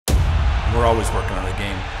We're always working on the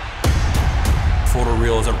game.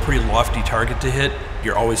 Photoreal is a pretty lofty target to hit.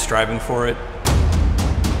 You're always striving for it.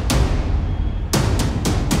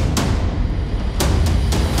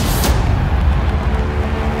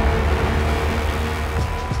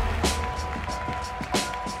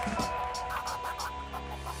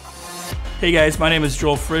 Hey guys, my name is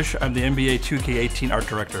Joel Frisch. I'm the NBA 2K18 art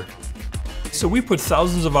director. So we put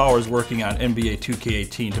thousands of hours working on NBA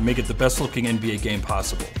 2K18 to make it the best looking NBA game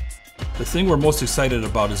possible. The thing we're most excited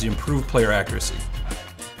about is the improved player accuracy.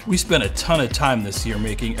 We spent a ton of time this year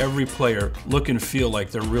making every player look and feel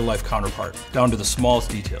like their real life counterpart, down to the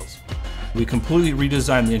smallest details. We completely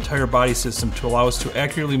redesigned the entire body system to allow us to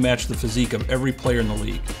accurately match the physique of every player in the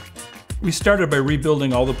league. We started by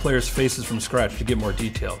rebuilding all the players' faces from scratch to get more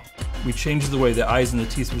detail. We changed the way the eyes and the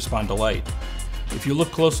teeth respond to light. If you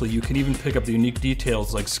look closely, you can even pick up the unique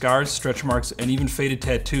details like scars, stretch marks, and even faded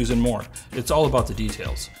tattoos and more. It's all about the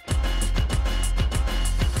details.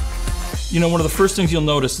 You know, one of the first things you'll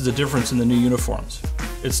notice is a difference in the new uniforms.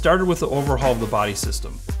 It started with the overhaul of the body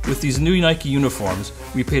system. With these new Nike uniforms,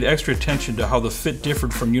 we paid extra attention to how the fit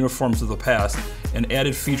differed from uniforms of the past and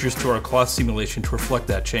added features to our cloth simulation to reflect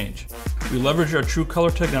that change. We leveraged our True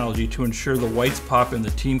Color technology to ensure the whites pop and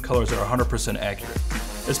the team colors are 100% accurate.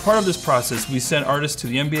 As part of this process, we sent artists to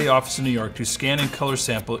the NBA office in New York to scan and color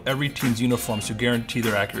sample every team's uniforms to guarantee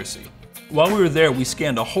their accuracy. While we were there, we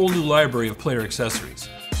scanned a whole new library of player accessories.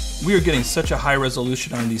 We are getting such a high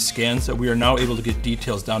resolution on these scans that we are now able to get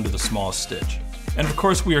details down to the smallest stitch. And of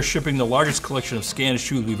course, we are shipping the largest collection of scanned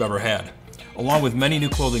shoes we've ever had, along with many new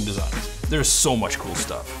clothing designs. There's so much cool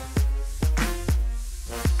stuff.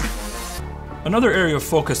 Another area of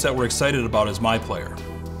focus that we're excited about is MyPlayer.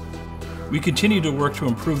 We continue to work to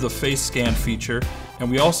improve the face scan feature,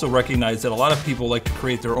 and we also recognize that a lot of people like to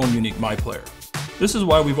create their own unique MyPlayer. This is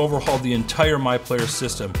why we've overhauled the entire MyPlayer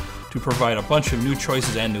system to provide a bunch of new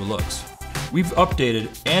choices and new looks. We've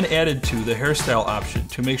updated and added to the hairstyle option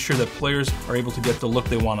to make sure that players are able to get the look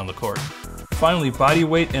they want on the court. Finally, body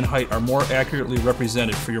weight and height are more accurately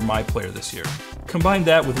represented for your MyPlayer this year. Combine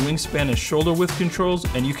that with wingspan and shoulder width controls,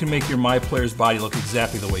 and you can make your MyPlayer's body look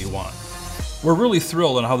exactly the way you want. We're really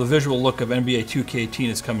thrilled on how the visual look of NBA 2K18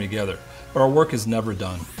 is coming together, but our work is never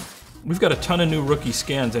done. We've got a ton of new rookie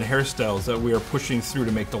scans and hairstyles that we are pushing through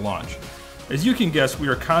to make the launch. As you can guess, we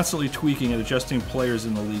are constantly tweaking and adjusting players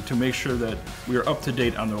in the league to make sure that we are up to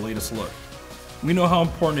date on their latest look. We know how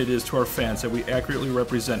important it is to our fans that we accurately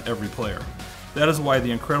represent every player. That is why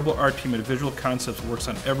the incredible art team at Visual Concepts works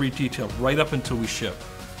on every detail right up until we ship.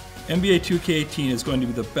 NBA 2K18 is going to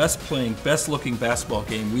be the best playing, best looking basketball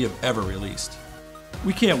game we have ever released.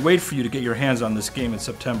 We can't wait for you to get your hands on this game in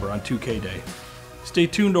September on 2K Day. Stay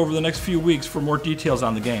tuned over the next few weeks for more details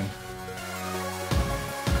on the game.